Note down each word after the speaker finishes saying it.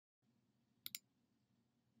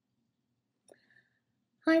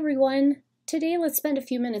Hi everyone. Today let's spend a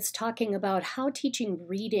few minutes talking about how teaching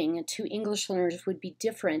reading to English learners would be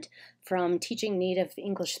different from teaching native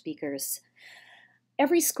English speakers.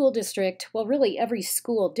 Every school district, well really every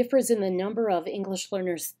school, differs in the number of English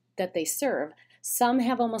learners that they serve. Some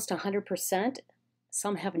have almost 100%,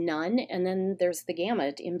 some have none, and then there's the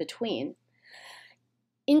gamut in between.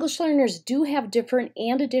 English learners do have different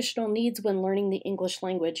and additional needs when learning the English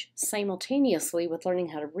language simultaneously with learning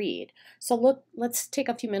how to read. So let's take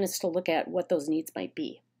a few minutes to look at what those needs might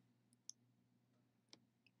be.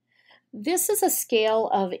 This is a scale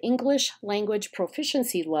of English language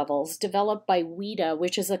proficiency levels developed by WIDA,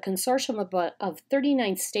 which is a consortium of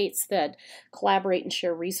 39 states that collaborate and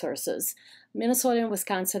share resources. Minnesota and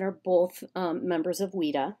Wisconsin are both members of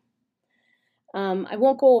WIDA. I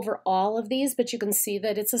won't go over all of these, but you can see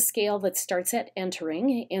that it's a scale that starts at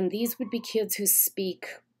entering, and these would be kids who speak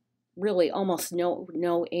really almost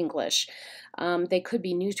no English. They could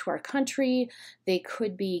be new to our country. They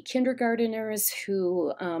could be kindergarteners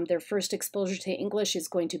who their first exposure to English is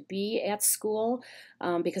going to be at school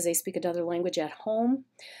because they speak another language at home.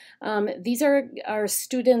 These are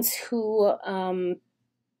students who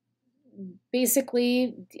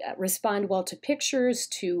basically respond well to pictures,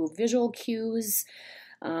 to visual cues.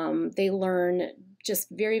 They learn just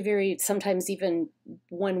very, sometimes even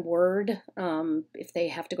one word. If they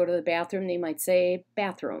have to go to the bathroom, they might say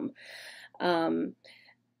bathroom.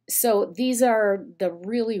 So these are the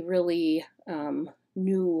really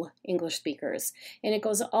new English speakers. And it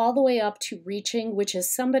goes all the way up to reaching, which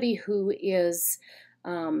is somebody who is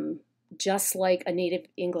just like a native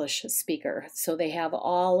English speaker. So they have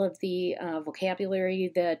all of the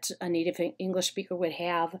vocabulary that a native English speaker would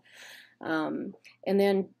have. And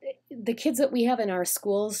then the kids that we have in our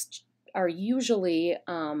schools are usually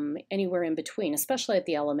anywhere in between, especially at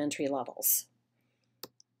the elementary levels.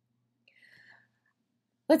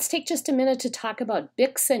 Let's take just a minute to talk about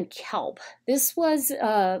BICS and KELP. This was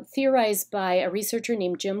theorized by a researcher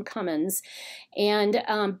named Jim Cummins, and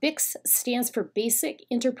BICS stands for Basic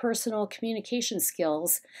Interpersonal Communication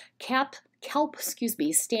Skills. KELP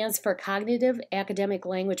stands for Cognitive Academic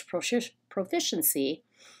Language Proficiency.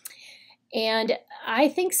 And I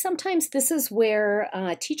think sometimes this is where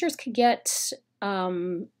teachers could get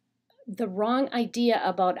the wrong idea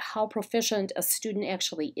about how proficient a student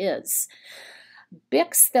actually is.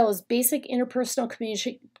 BICS, those basic interpersonal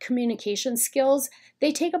communication skills,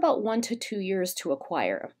 they take about 1 to 2 years to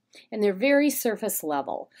acquire. And they're very surface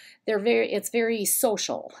level. It's very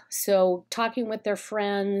social. So talking with their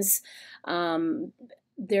friends,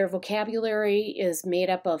 their vocabulary is made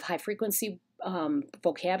up of high frequency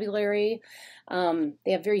vocabulary.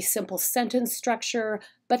 They have very simple sentence structure,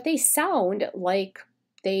 but they sound like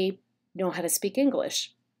they know how to speak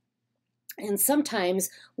English. And sometimes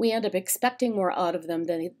we end up expecting more out of them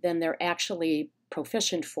than they're actually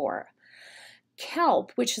proficient for.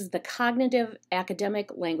 KELP, which is the Cognitive Academic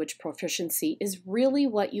Language Proficiency, is really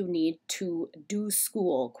what you need to do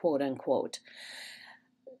school, quote unquote.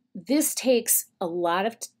 This takes a lot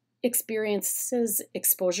of experiences,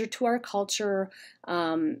 exposure to our culture,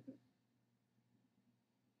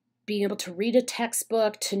 being able to read a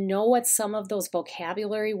textbook, to know what some of those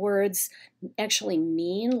vocabulary words actually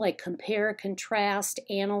mean, like compare, contrast,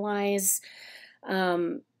 analyze.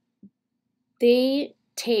 They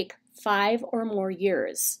take 5 or more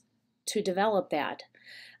years to develop that.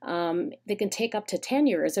 They can take up to 10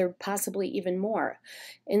 years or possibly even more.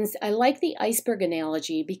 And I like the iceberg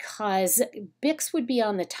analogy because BICS would be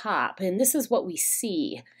on the top, and this is what we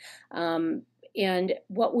see. And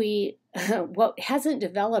what hasn't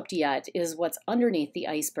developed yet is what's underneath the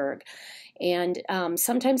iceberg. And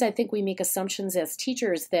sometimes I think we make assumptions as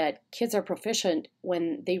teachers that kids are proficient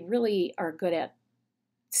when they really are good at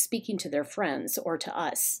speaking to their friends or to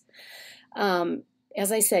us.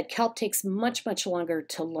 As I said, KELP takes much longer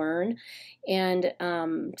to learn. And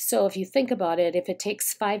so if you think about it, if it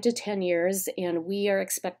takes 5 to 10 years and we are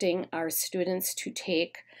expecting our students to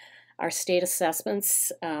take our state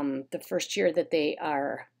assessments the first year that they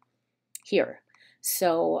are here.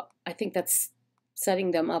 So I think that's setting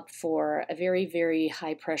them up for a very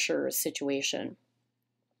high pressure situation.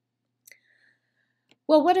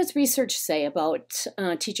 Well, what does research say about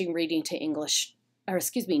teaching reading to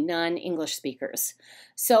non-English speakers?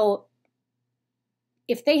 So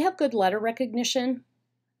if they have good letter recognition,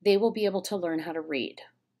 they will be able to learn how to read.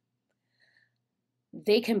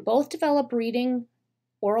 They can both develop reading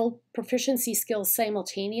oral proficiency skills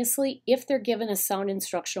simultaneously if they're given a sound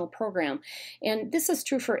instructional program. And this is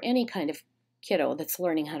true for any kind of kiddo that's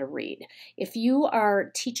learning how to read. If you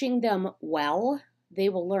are teaching them well, they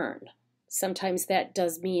will learn. Sometimes that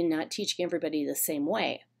does mean not teaching everybody the same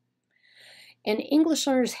way. And English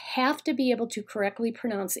learners have to be able to correctly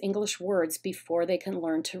pronounce English words before they can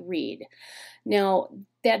learn to read. Now,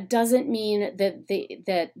 that doesn't mean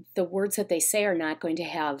that the words that they say are not going to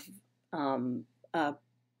have a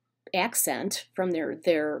accent from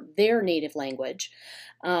their native language,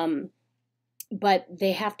 but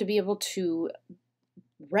they have to be able to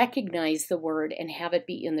recognize the word and have it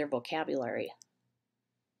be in their vocabulary.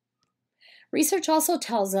 Research also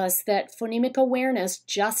tells us that phonemic awareness,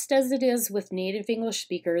 just as it is with native English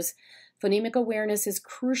speakers, phonemic awareness is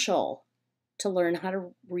crucial to learn how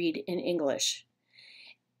to read in English.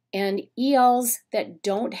 And ELs that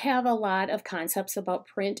don't have a lot of concepts about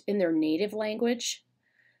print in their native language,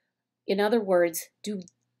 in other words, do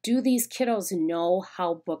these kiddos know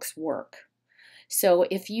how books work? So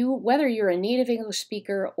whether you're a native English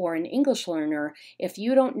speaker or an English learner, if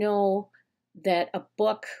you don't know that a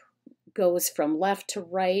book goes from left to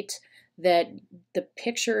right, that the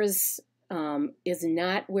pictures is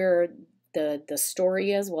not where the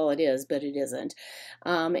story is, well, it is, but it isn't,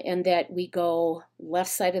 and that we go left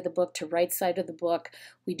side of the book to right side of the book,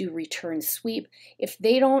 we do return sweep. If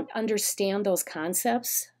they don't understand those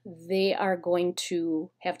concepts, they are going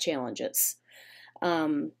to have challenges.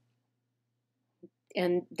 And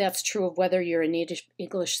that's true of whether you're a native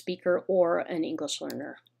English speaker or an English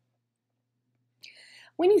learner.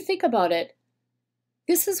 When you think about it,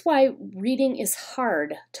 this is why reading is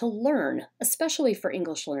hard to learn, especially for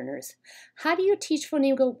English learners. How do you teach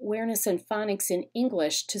phonemic awareness and phonics in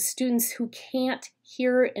English to students who can't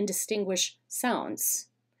hear and distinguish sounds?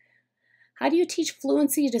 How do you teach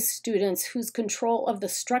fluency to students whose control of the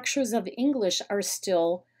structures of English are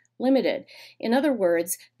still limited? In other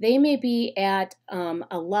words, they may be at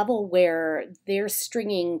a level where they're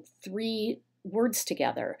stringing 3 words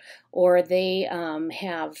together, or they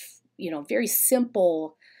have very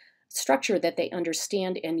simple structure that they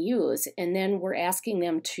understand and use, and then we're asking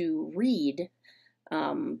them to read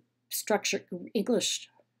English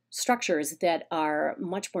structures that are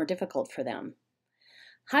much more difficult for them.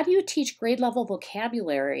 How do you teach grade level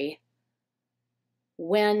vocabulary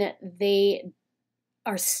when they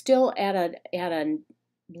are still at a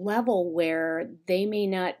level where they may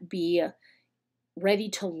not be ready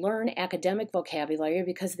to learn academic vocabulary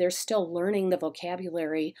because they're still learning the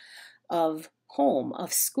vocabulary of home,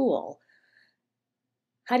 of school?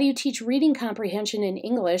 How do you teach reading comprehension in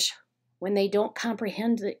English when they don't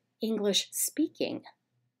comprehend the English speaking?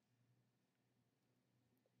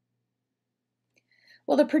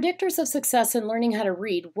 Well, the predictors of success in learning how to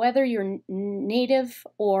read, whether you're native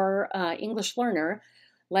or English learner,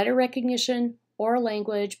 letter recognition, oral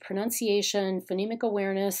language, pronunciation, phonemic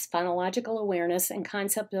awareness, phonological awareness, and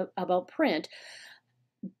concept about print,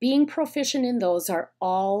 being proficient in those are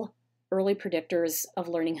all early predictors of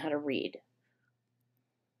learning how to read.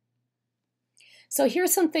 So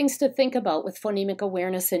here's some things to think about with phonemic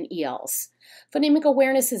awareness and ELs. Phonemic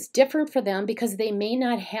awareness is different for them because they may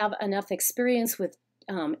not have enough experience with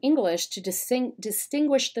English to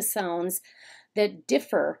distinguish the sounds that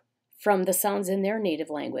differ from the sounds in their native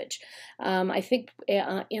language. I think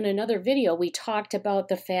in another video we talked about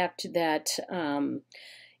the fact that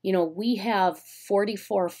we have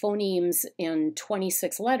 44 phonemes and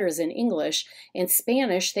 26 letters in English. In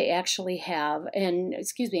Spanish, they actually have,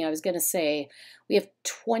 we have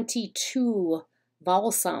 22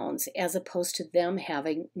 vowel sounds as opposed to them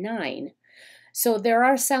having 9. So there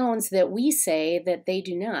are sounds that we say that they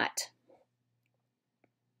do not.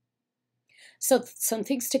 So some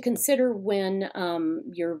things to consider when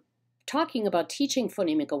you're talking about teaching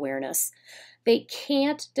phonemic awareness. They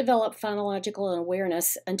can't develop phonological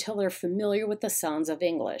awareness until they're familiar with the sounds of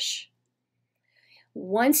English.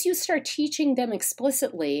 Once you start teaching them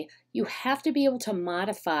explicitly, you have to be able to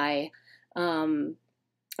modify,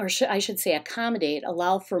 accommodate,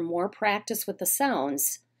 allow for more practice with the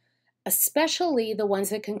sounds, especially the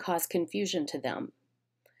ones that can cause confusion to them.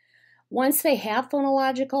 Once they have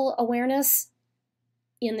phonological awareness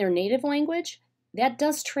in their native language, that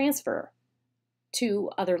does transfer to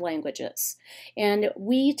other languages. And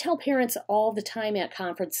we tell parents all the time at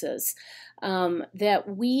conferences that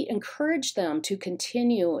we encourage them to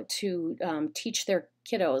continue to teach their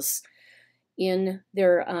kiddos in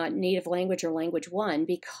their native language or language 1,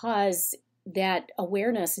 because that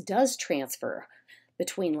awareness does transfer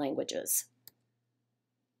between languages.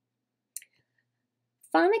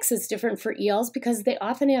 Phonics is different for ELs because they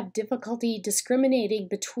often have difficulty discriminating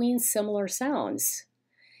between similar sounds.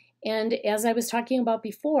 And as I was talking about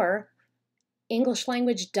before, English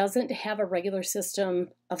language doesn't have a regular system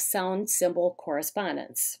of sound-symbol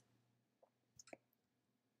correspondence.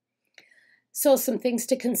 So some things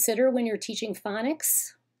to consider when you're teaching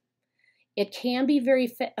phonics. It can be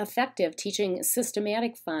very effective teaching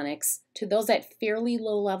systematic phonics to those at fairly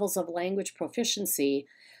low levels of language proficiency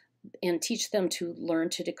and teach them to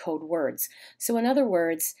learn to decode words. So in other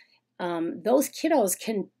words, those kiddos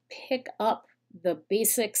can pick up the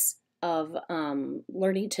basics of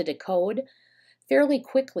learning to decode fairly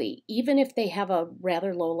quickly, even if they have a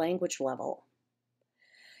rather low language level.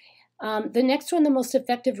 The next one, the most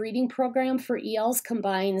effective reading program for ELs,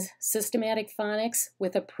 combines systematic phonics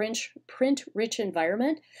with a print-rich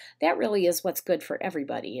environment. That really is what's good for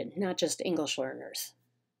everybody, and not just English learners.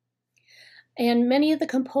 And many of the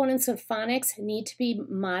components of phonics need to be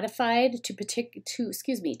modified to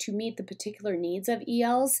meet the particular needs of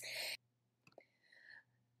ELs.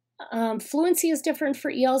 Fluency is different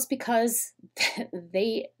for ELs because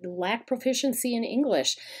they lack proficiency in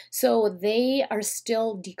English. So they are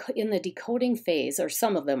still in the decoding phase, or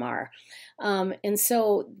some of them are. And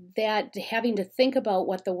so that having to think about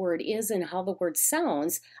what the word is and how the word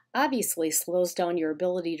sounds obviously slows down your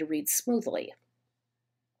ability to read smoothly.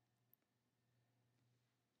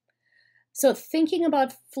 So thinking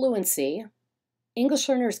about fluency, English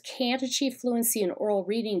learners can't achieve fluency in oral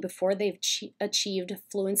reading before they've achieved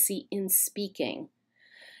fluency in speaking.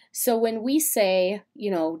 So when we say,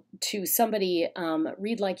 to somebody,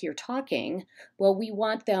 read like you're talking, well, we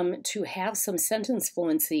want them to have some sentence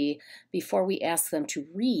fluency before we ask them to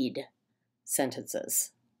read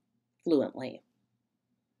sentences fluently.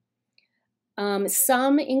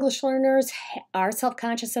 Some English learners are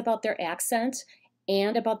self-conscious about their accent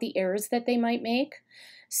and about the errors that they might make.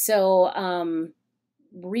 So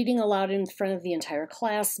reading aloud in front of the entire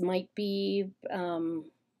class might be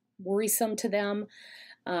worrisome to them.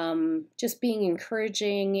 Just being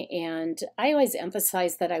encouraging, and I always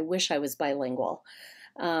emphasize that I wish I was bilingual.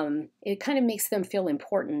 It kind of makes them feel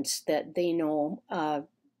important that they know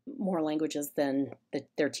more languages than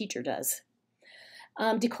their teacher does.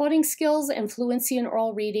 Decoding skills and fluency in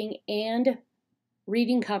oral reading and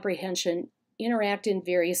reading comprehension interact in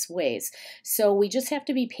various ways. So we just have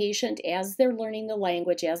to be patient as they're learning the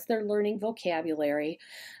language, as they're learning vocabulary,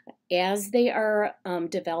 as they are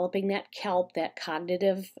developing that CALP, that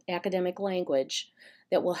cognitive academic language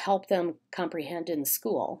that will help them comprehend in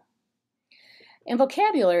school. And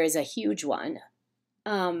vocabulary is a huge one.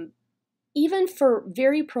 Even for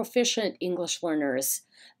very proficient English learners,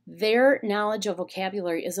 their knowledge of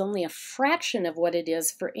vocabulary is only a fraction of what it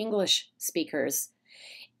is for English speakers.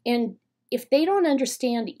 And if they don't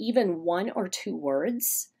understand even one or two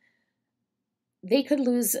words, they could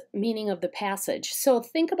lose meaning of the passage. So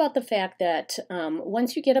think about the fact that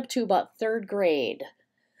once you get up to about third grade,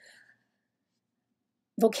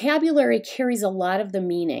 vocabulary carries a lot of the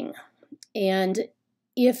meaning. And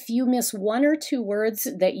if you miss one or two words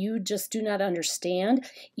that you just do not understand,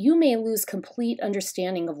 you may lose complete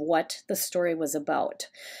understanding of what the story was about.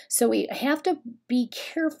 So we have to be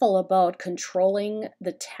careful about controlling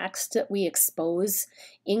the text that we expose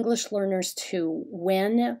English learners to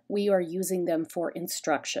when we are using them for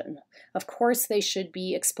instruction. Of course, they should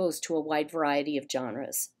be exposed to a wide variety of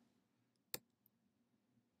genres.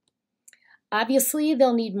 Obviously,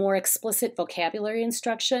 they'll need more explicit vocabulary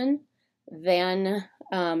instruction than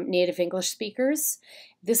native English speakers.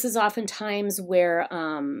 This is oftentimes where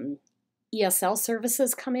ESL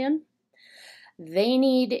services come in. They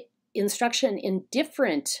need instruction in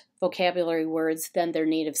different vocabulary words than their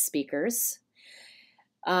native speakers.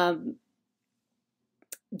 There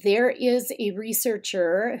is a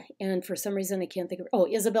researcher, and for some reason I can't think of,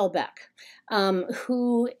 Isabel Beck,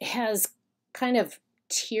 who has kind of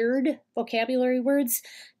tiered vocabulary words.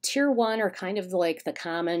 Tier 1 are kind of like the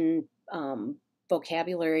common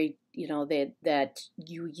vocabulary, that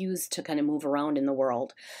you use to kind of move around in the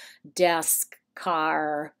world. Desk,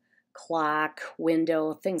 car, clock,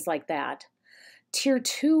 window, things like that. Tier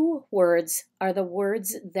 2 words are the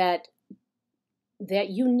words that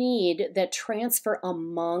you need that transfer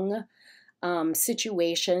among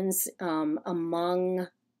situations, among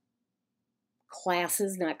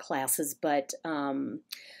classes, not classes, but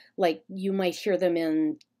like you might hear them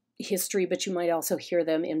in history, but you might also hear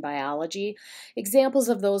them in biology. Examples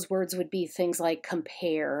of those words would be things like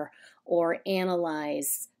compare or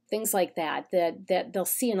analyze, things like that they'll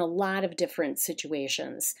see in a lot of different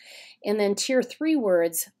situations. And then tier 3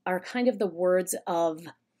 words are kind of the words of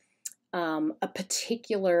a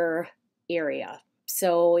particular area.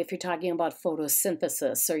 So if you're talking about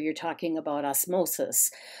photosynthesis or you're talking about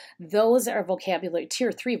osmosis, those are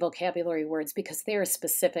tier 3 vocabulary words because they are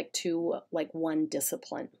specific to like one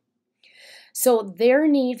discipline. So their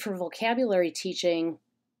need for vocabulary teaching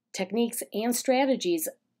techniques and strategies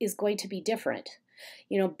is going to be different.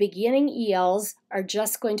 Beginning ELs are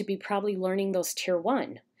just going to be probably learning those tier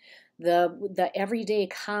 1, the everyday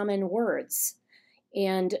common words.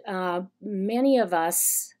 And many of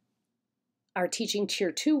us are teaching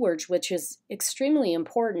tier 2 words, which is extremely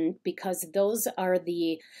important because those are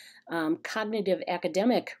the cognitive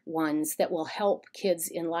academic ones that will help kids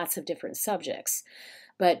in lots of different subjects.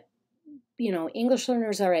 But, English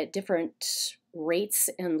learners are at different rates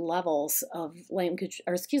and levels of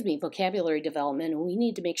vocabulary development, and we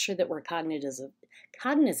need to make sure that we're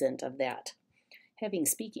cognizant of that. Having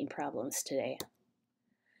speaking problems today.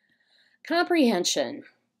 Comprehension.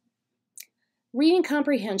 Reading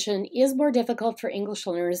comprehension is more difficult for English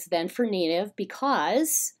learners than for native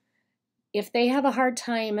because if they have a hard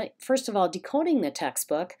time, first of all, decoding the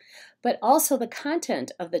textbook, but also the content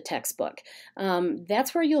of the textbook,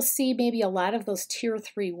 that's where you'll see maybe a lot of those tier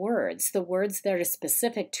 3 words, the words that are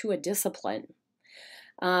specific to a discipline.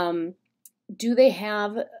 Do they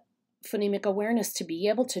have phonemic awareness to be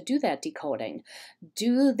able to do that decoding?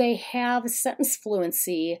 Do they have sentence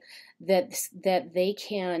fluency that they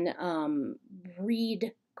can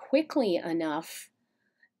read quickly enough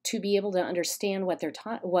to be able to understand what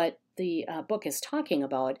the book is talking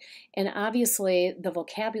about? And obviously, the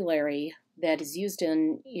vocabulary that is used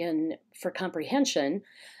for comprehension,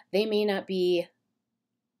 they may not be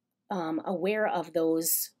aware of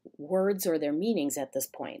those words or their meanings at this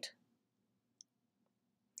point.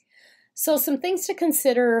 So some things to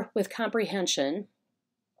consider with comprehension.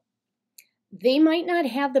 They might not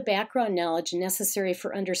have the background knowledge necessary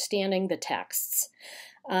for understanding the texts.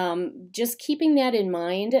 Just keeping that in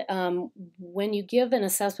mind, when you give an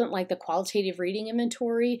assessment like the qualitative reading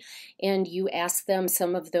inventory and you ask them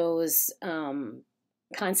some of those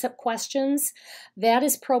concept questions, that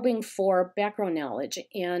is probing for background knowledge.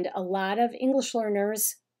 And a lot of English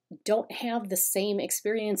learners don't have the same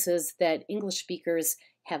experiences that English speakers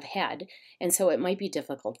have had, and so it might be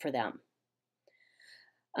difficult for them.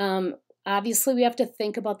 Obviously, we have to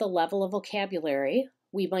think about the level of vocabulary.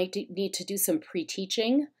 We might need to do some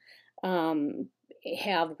pre-teaching,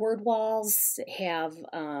 have word walls, have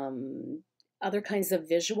other kinds of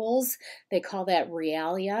visuals. They call that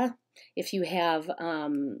realia. If you have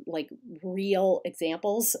like real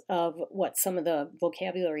examples of what some of the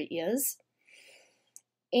vocabulary is.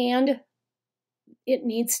 And it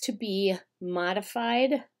needs to be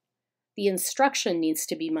modified. The instruction needs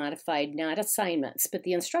to be modified, not assignments, but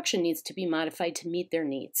the instruction needs to be modified to meet their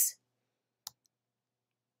needs.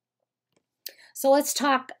 So let's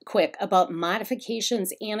talk quick about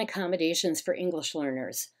modifications and accommodations for English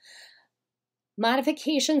learners.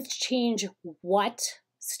 Modifications change what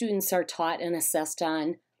students are taught and assessed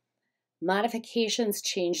on. Modifications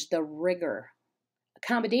change the rigor.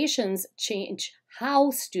 Accommodations change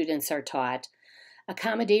how students are taught.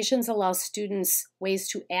 Accommodations allow students ways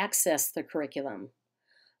to access the curriculum.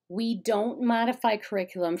 We don't modify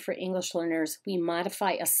curriculum for English learners. We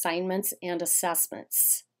modify assignments and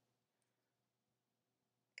assessments.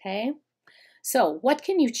 Okay? So what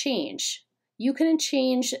can you change? You can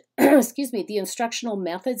change, the instructional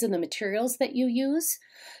methods and the materials that you use.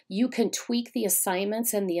 You can tweak the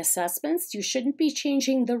assignments and the assessments. You shouldn't be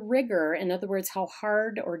changing the rigor, in other words, how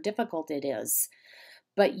hard or difficult it is.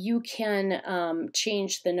 But you can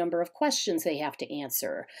change the number of questions they have to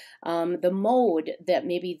answer, the mode that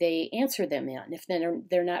maybe they answer them in. If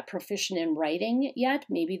they're not proficient in writing yet,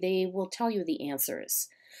 maybe they will tell you the answers.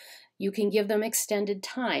 You can give them extended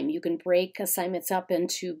time. You can break assignments up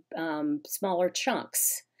into smaller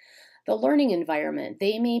chunks. The learning environment,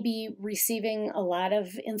 they may be receiving a lot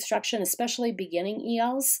of instruction, especially beginning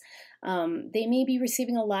ELs. They may be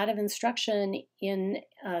receiving a lot of instruction in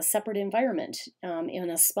a separate environment, in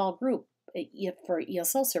a small group for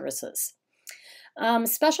ESL services.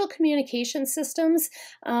 Special communication systems,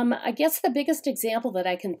 I guess the biggest example that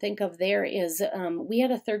I can think of there is we had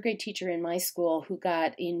a third grade teacher in my school who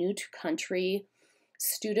got a new to country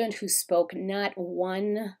student who spoke not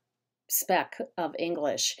one speck of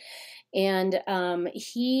English. And the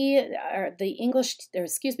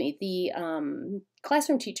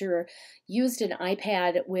classroom teacher used an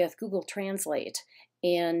iPad with Google Translate.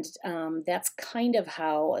 And that's kind of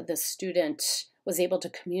how the student was able to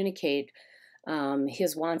communicate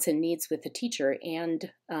his wants and needs with the teacher.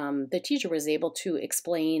 And the teacher was able to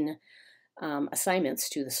explain assignments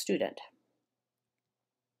to the student.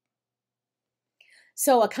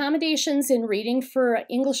 So accommodations in reading for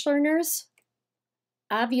English learners.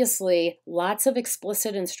 Obviously, lots of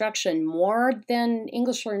explicit instruction, more than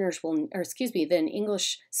English learners will, than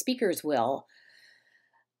English speakers will,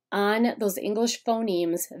 on those English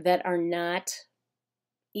phonemes that are not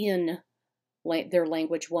in their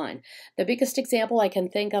language one. The biggest example I can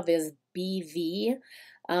think of is BV.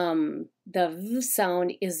 The V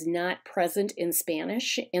sound is not present in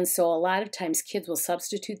Spanish, and so a lot of times kids will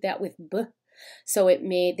substitute that with B. So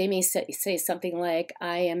they may say something like,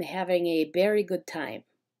 I am having a very good time.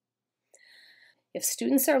 If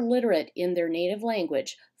students are literate in their native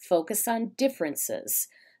language, focus on differences,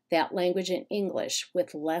 that language and English,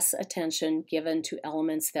 with less attention given to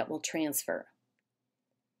elements that will transfer.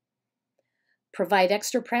 Provide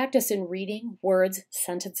extra practice in reading, words,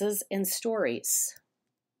 sentences, and stories.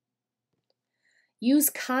 Use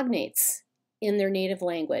cognates in their native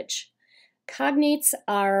language. Cognates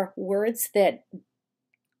are words that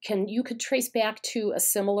you could trace back to a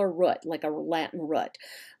similar root, like a Latin root,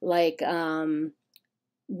 like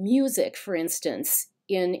music, for instance.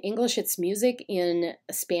 In English, it's music. In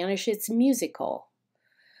Spanish, it's musical.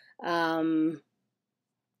 Television,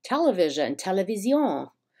 televisión.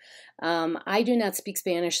 I do not speak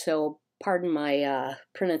Spanish, so pardon my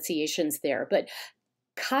pronunciations there. But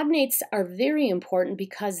cognates are very important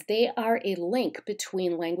because they are a link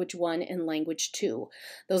between language one and language two.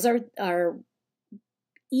 Those are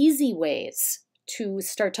easy ways to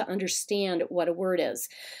start to understand what a word is.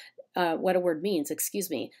 What a word means, excuse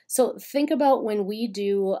me. So think about when we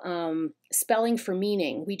do spelling for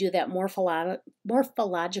meaning, we do that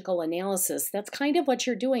morphological analysis. That's kind of what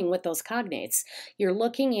you're doing with those cognates. You're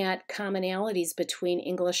looking at commonalities between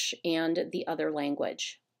English and the other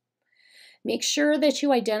language. Make sure that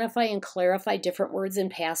you identify and clarify different words and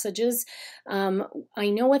passages. I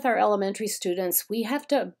know with our elementary students, we have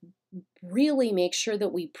to really make sure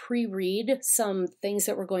that we pre-read some things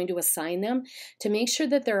that we're going to assign them to make sure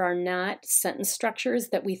that there are not sentence structures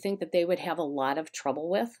that we think that they would have a lot of trouble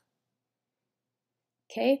with.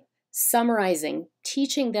 Okay, summarizing,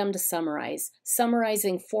 teaching them to summarize,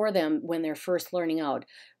 summarizing for them when they're first learning out,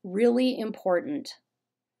 really important.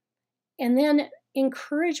 And then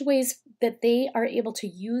encourage ways that they are able to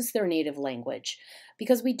use their native language,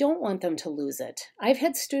 because we don't want them to lose it. I've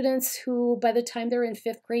had students who, by the time they're in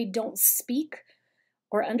 5th grade, don't speak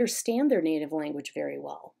or understand their native language very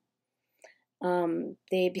well.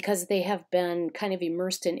 Because they have been kind of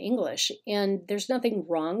immersed in English. And there's nothing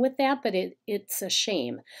wrong with that, but it's a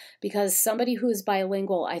shame, because somebody who is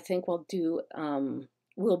bilingual, I think, will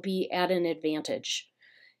be at an advantage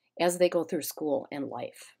as they go through school and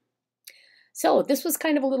life. So this was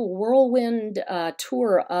kind of a little whirlwind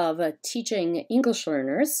tour of teaching English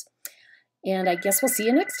learners, and I guess we'll see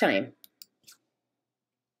you next time.